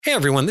Hey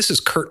everyone, this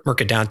is Kurt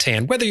Mercadante,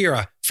 and whether you're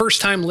a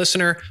first-time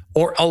listener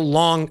or a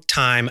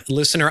long-time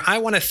listener, I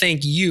want to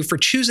thank you for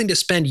choosing to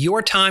spend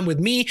your time with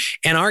me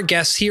and our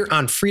guests here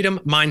on Freedom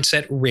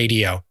Mindset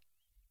Radio.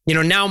 You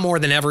know, now more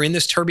than ever in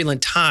this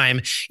turbulent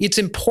time, it's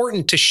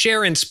important to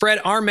share and spread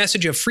our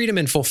message of freedom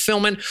and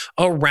fulfillment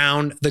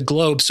around the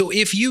globe. So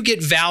if you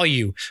get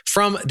value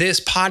from this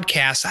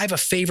podcast, I have a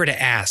favor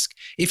to ask.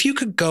 If you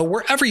could go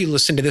wherever you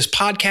listen to this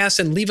podcast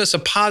and leave us a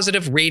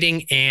positive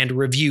rating and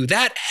review,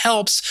 that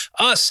helps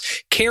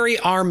us carry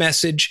our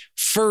message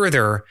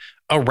further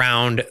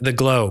around the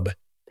globe.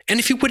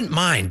 And if you wouldn't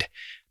mind,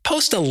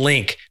 post a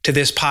link to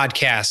this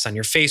podcast on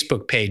your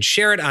Facebook page,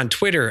 share it on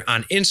Twitter,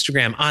 on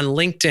Instagram, on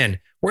LinkedIn,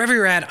 wherever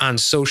you're at on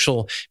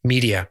social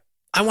media.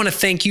 I want to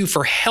thank you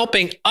for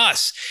helping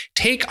us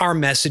take our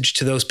message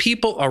to those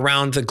people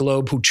around the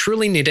globe who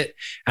truly need it.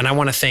 And I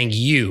want to thank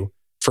you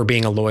for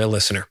being a loyal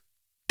listener.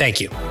 Thank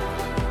you.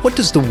 What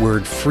does the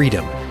word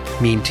freedom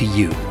mean to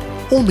you?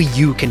 Only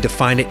you can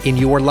define it in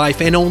your life,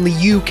 and only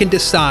you can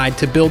decide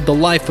to build the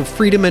life of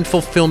freedom and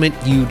fulfillment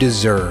you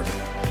deserve.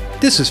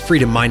 This is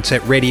Freedom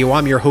Mindset Radio.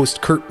 I'm your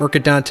host, Kurt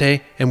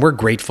Mercadante, and we're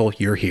grateful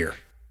you're here.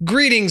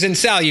 Greetings and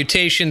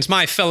salutations,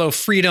 my fellow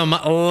freedom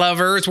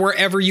lovers,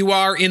 wherever you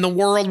are in the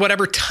world,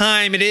 whatever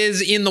time it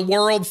is in the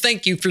world.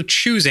 Thank you for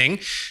choosing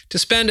to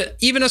spend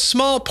even a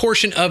small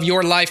portion of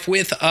your life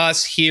with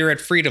us here at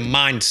Freedom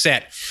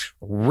Mindset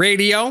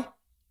Radio.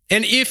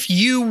 And if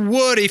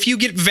you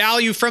get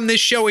value from this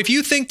show, if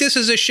you think this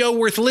is a show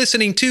worth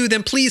listening to,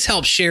 then please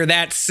help share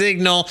that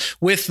signal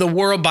with the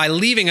world by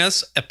leaving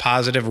us a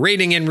positive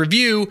rating and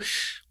review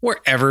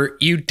wherever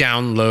you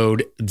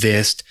download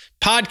this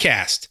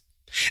podcast.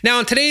 Now,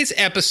 in today's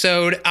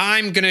episode,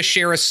 I'm going to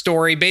share a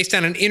story based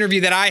on an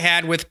interview that I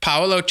had with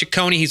Paolo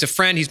Ciccone. He's a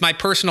friend. He's my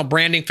personal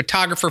branding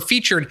photographer.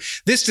 Featured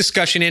this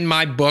discussion in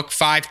my book,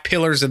 5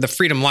 Pillars of the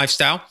Freedom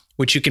Lifestyle,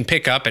 which you can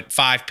pick up at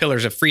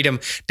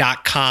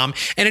 5pillarsoffreedom.com.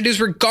 And it is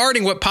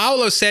regarding what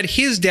Paolo said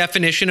his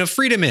definition of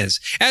freedom is.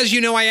 As you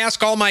know, I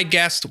ask all my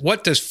guests,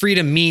 what does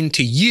freedom mean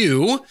to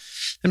you?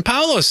 And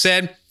Paolo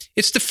said,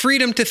 it's the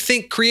freedom to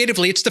think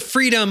creatively. It's the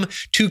freedom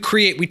to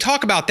create. We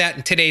talk about that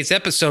in today's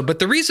episode, but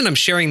the reason I'm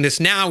sharing this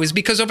now is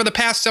because over the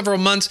past several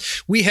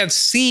months, we have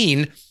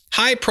seen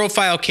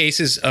high-profile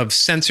cases of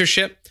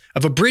censorship,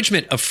 of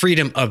abridgment of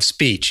freedom of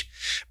speech.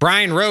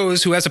 Brian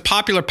Rose, who has a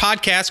popular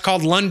podcast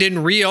called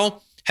London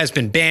Real, has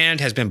been banned,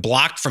 has been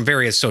blocked from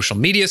various social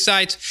media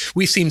sites.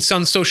 We've seen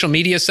some social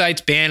media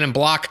sites ban and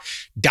block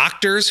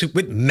doctors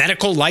with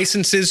medical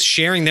licenses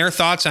sharing their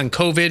thoughts on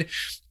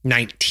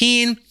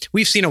COVID-19.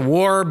 We've seen a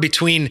war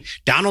between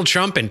Donald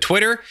Trump and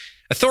Twitter.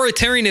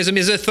 Authoritarianism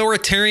is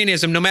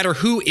authoritarianism no matter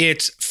who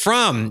it's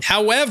from.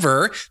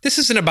 However, this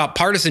isn't about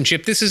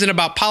partisanship. This isn't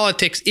about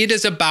politics. It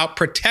is about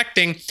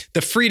protecting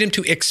the freedom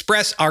to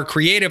express our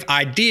creative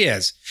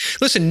ideas.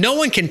 Listen, no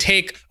one can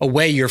take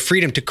away your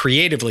freedom to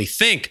creatively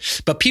think,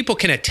 but people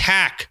can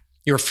attack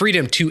your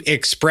freedom to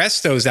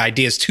express those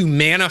ideas, to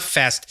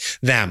manifest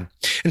them.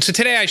 And so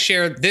today I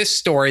share this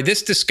story,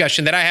 this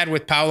discussion that I had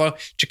with Paolo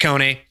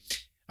Ciccone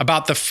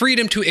about the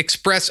freedom to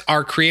express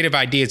our creative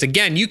ideas.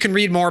 Again, you can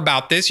read more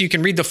about this. You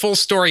can read the full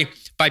story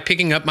by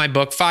picking up my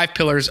book, 5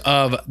 Pillars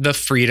of the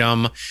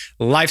Freedom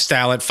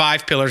Lifestyle at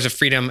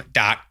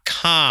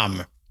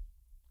 5pillarsoffreedom.com.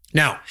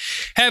 Now,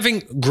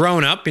 having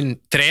grown up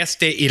in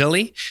Trieste,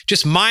 Italy,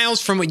 just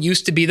miles from what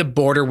used to be the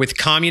border with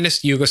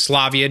communist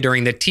Yugoslavia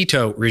during the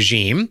Tito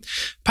regime,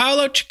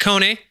 Paolo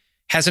Ciccone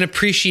has an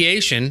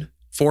appreciation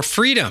for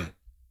freedom.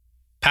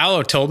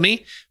 Paolo told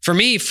me, for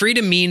me,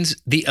 freedom means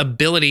the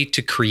ability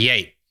to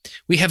create.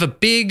 We have a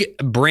big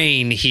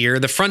brain here.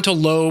 The frontal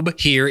lobe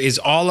here is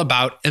all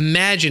about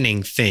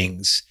imagining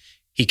things.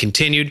 He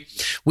continued,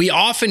 we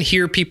often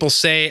hear people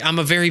say, I'm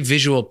a very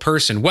visual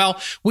person.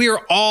 Well, we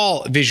are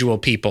all visual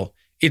people.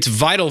 It's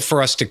vital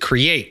for us to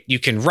create. You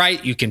can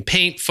write, you can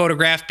paint,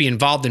 photograph, be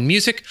involved in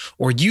music,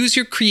 or use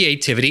your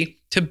creativity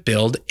to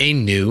build a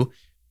new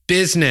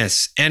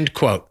business, end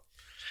quote.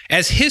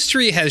 As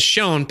history has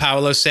shown,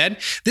 Paolo said,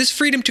 this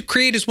freedom to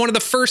create is one of the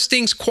first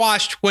things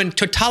quashed when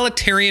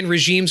totalitarian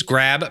regimes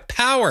grab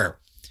power.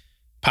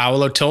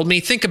 Paolo told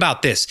me, think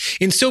about this.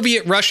 In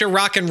Soviet Russia,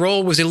 rock and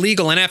roll was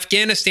illegal. In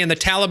Afghanistan, the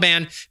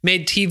Taliban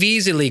made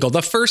TVs illegal.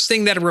 The first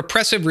thing that a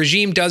repressive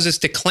regime does is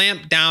to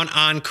clamp down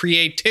on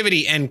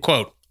creativity, end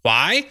quote.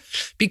 Why?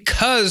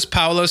 Because,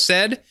 Paolo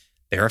said,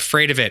 they're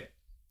afraid of it.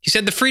 He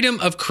said, the freedom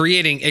of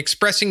creating,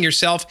 expressing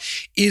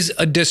yourself is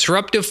a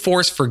disruptive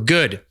force for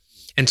good.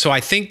 And so I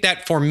think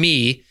that for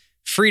me,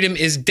 freedom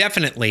is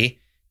definitely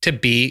to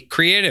be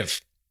creative.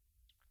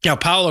 Now,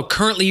 Paolo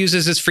currently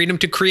uses his freedom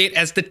to create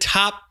as the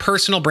top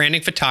personal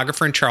branding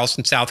photographer in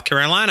Charleston, South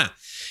Carolina.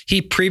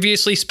 He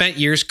previously spent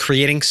years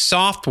creating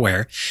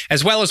software,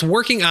 as well as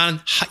working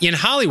in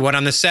Hollywood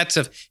on the sets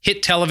of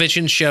hit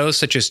television shows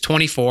such as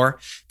 24,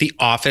 The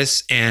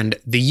Office, and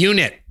The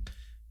Unit.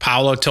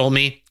 Paolo told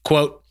me,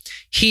 quote,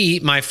 he,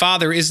 my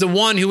father, is the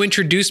one who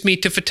introduced me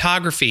to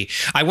photography.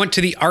 I went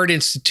to the Art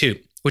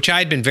Institute. which I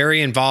had been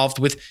very involved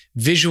with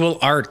visual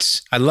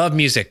arts. I love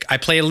music. I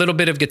play a little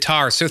bit of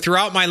guitar. So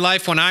throughout my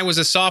life, when I was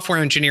a software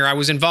engineer, I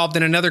was involved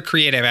in another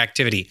creative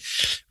activity.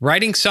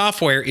 Writing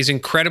software is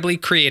incredibly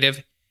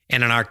creative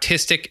and an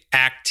artistic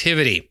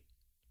activity.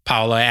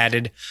 Paolo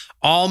added,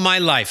 all my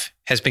life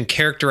has been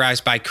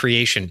characterized by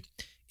creation.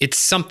 It's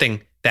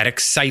something that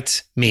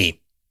excites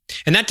me.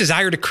 And that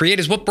desire to create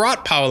is what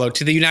brought Paolo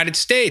to the United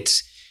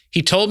States.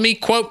 He told me,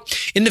 quote,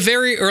 in the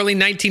very early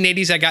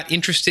 1980s, I got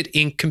interested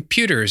in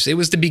computers. It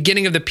was the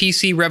beginning of the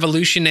PC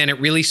revolution, and it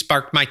really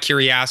sparked my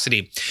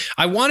curiosity.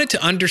 I wanted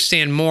to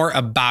understand more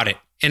about it.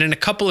 And in a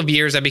couple of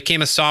years, I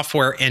became a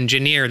software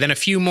engineer. Then a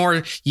few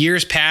more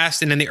years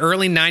passed, and in the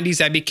early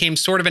 90s, I became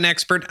sort of an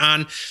expert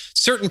on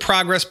certain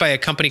progress by a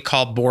company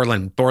called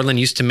Borland. Borland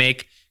used to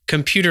make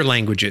computer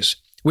languages.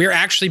 We are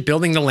actually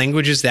building the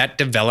languages that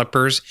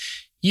developers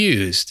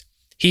used.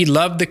 He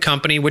loved the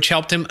company, which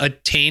helped him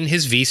attain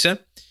his visa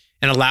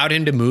and allowed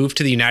him to move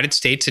to the United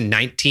States in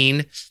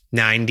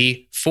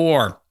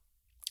 1994.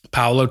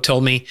 Paolo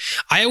told me,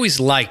 I always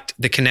liked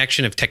the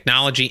connection of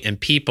technology and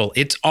people.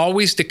 It's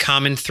always the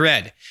common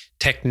thread.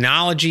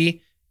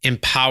 Technology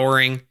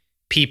empowering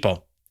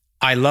people.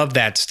 I love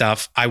that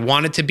stuff. I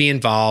wanted to be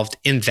involved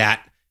in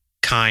that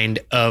kind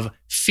of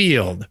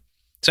field.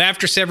 So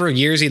after several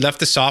years, he left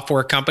the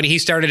software company. He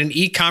started an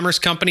e-commerce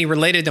company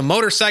related to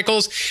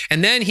motorcycles.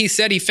 And then he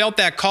said he felt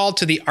that call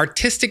to the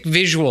artistic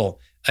visual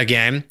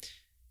again.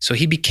 So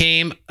he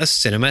became a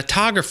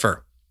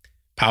cinematographer.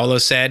 Paolo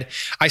said,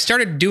 I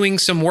started doing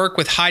some work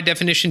with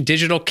high-definition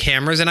digital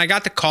cameras, and I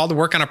got the call to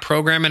work on a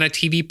program and a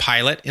TV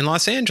pilot in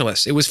Los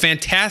Angeles. It was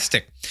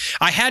fantastic.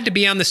 I had to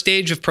be on the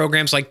stage of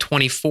programs like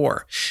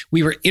 24.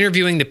 We were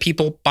interviewing the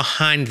people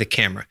behind the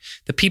camera,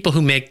 the people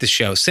who make the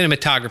show,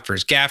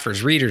 cinematographers,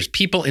 gaffers, readers,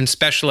 people in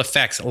special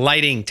effects,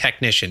 lighting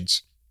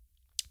technicians.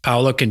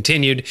 Paolo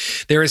continued,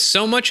 there is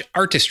so much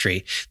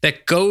artistry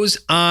that goes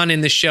on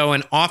in the show,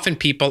 and often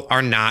people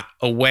are not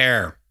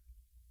aware.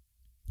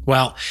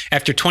 Well,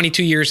 after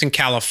 22 years in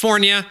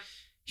California,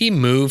 he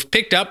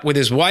picked up with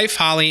his wife,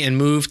 Holly, and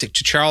moved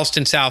to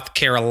Charleston, South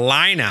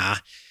Carolina.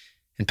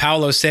 And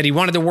Paolo said he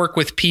wanted to work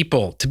with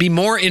people, to be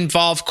more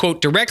involved, quote,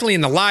 directly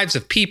in the lives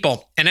of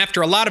people. And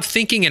after a lot of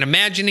thinking and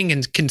imagining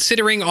and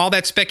considering all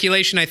that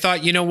speculation, I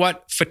thought, you know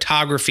what?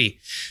 Photography.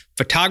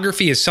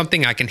 Photography is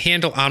something I can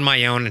handle on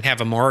my own and have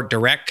a more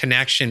direct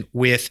connection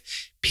with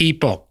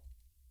people.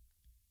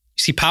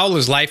 You see,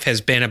 Paolo's life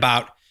has been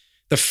about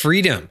the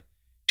freedom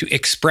to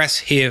express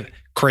his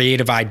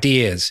creative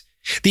ideas.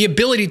 The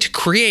ability to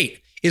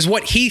create is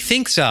what he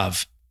thinks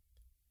of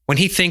when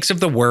he thinks of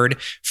the word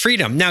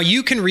freedom. Now,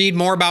 you can read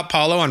more about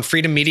Paolo on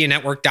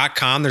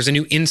freedommedianetwork.com. There's a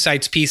new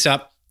insights piece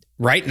up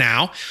right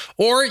now.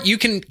 Or you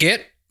can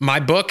get my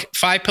book,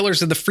 5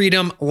 Pillars of the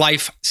Freedom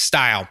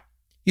Lifestyle.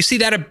 You see,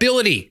 that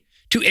ability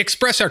to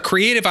express our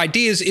creative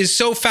ideas is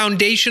so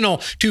foundational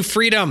to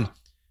freedom.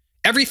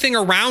 Everything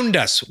around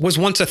us was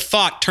once a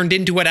thought turned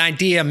into an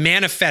idea,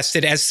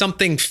 manifested as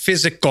something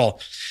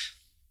physical.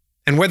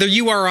 And whether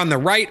you are on the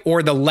right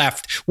or the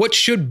left, what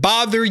should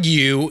bother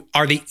you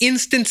are the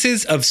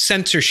instances of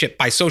censorship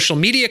by social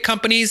media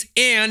companies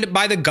and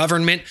by the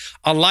government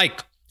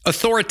alike.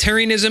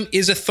 Authoritarianism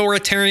is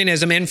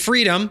authoritarianism, and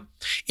freedom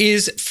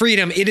is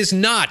freedom. It is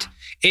not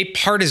a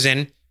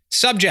partisan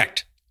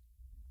subject.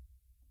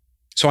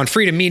 So on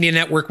Freedom Media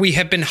Network, we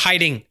have been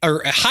highlighting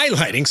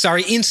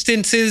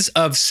instances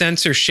of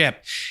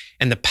censorship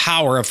and the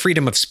power of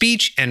freedom of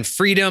speech and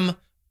freedom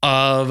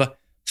of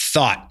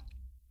thought.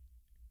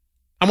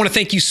 I want to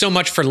thank you so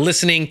much for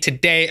listening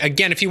today.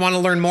 Again, if you want to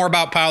learn more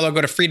about Paolo, go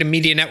to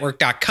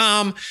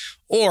freedommedianetwork.com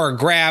or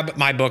grab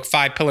my book,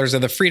 5 Pillars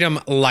of the Freedom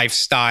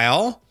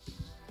Lifestyle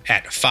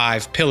at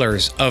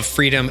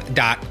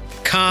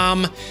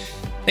 5pillarsoffreedom.com.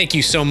 Thank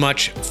you so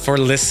much for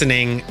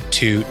listening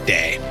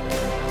today.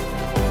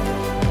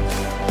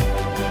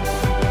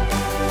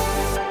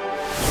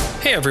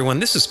 Hey everyone,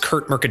 this is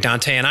Kurt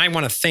Mercadante, and I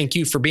want to thank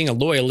you for being a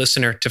loyal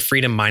listener to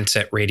Freedom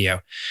Mindset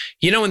Radio.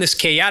 You know, in this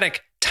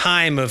chaotic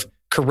time of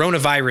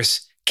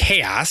coronavirus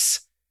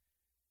chaos,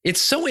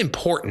 it's so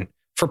important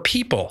for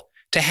people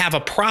to have a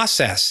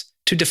process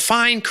to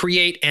define,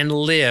 create, and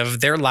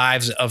live their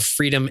lives of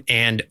freedom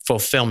and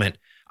fulfillment.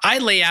 I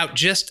lay out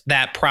just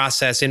that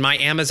process in my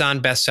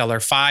Amazon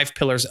bestseller, 5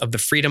 Pillars of the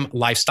Freedom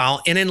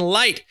Lifestyle. And in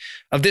light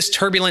of this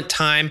turbulent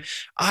time,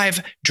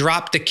 I've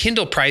dropped the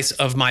Kindle price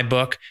of my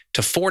book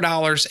to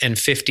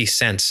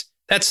 $4.50.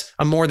 That's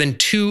a more than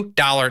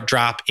 $2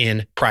 drop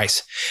in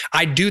price.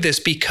 I do this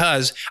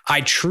because I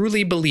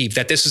truly believe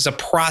that this is a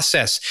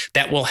process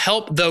that will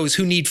help those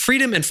who need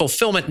freedom and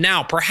fulfillment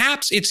now.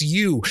 Perhaps it's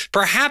you.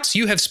 Perhaps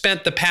you have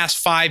spent the past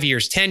 5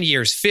 years, 10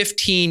 years,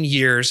 15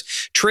 years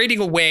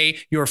trading away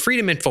your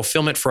freedom and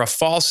fulfillment for a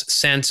false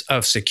sense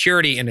of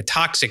security and a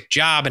toxic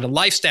job and a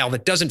lifestyle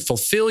that doesn't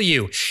fulfill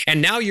you.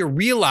 And now you're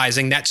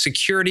realizing that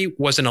security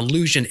was an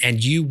illusion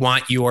and you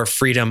want your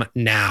freedom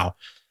now.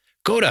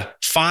 go to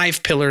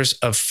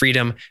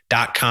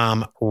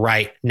 5pillarsoffreedom.com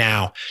right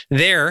now.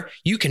 There,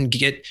 you can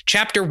get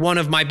chapter 1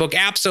 of my book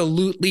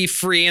absolutely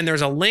free, and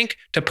there's a link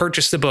to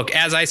purchase the book.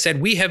 As I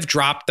said, we have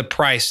dropped the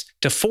price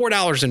to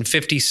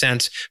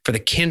 $4.50 for the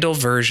Kindle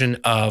version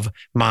of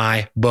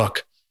my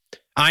book.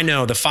 I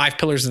know the 5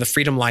 Pillars of the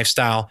Freedom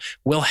Lifestyle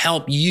will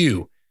help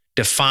you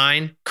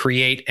define,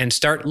 create, and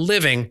start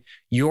living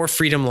your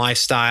freedom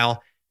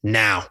lifestyle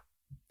now.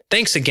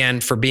 Thanks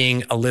again for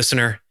being a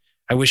listener.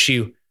 I wish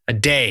you a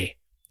day,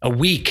 a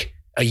week,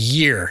 a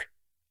year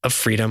of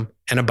freedom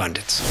and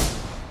abundance.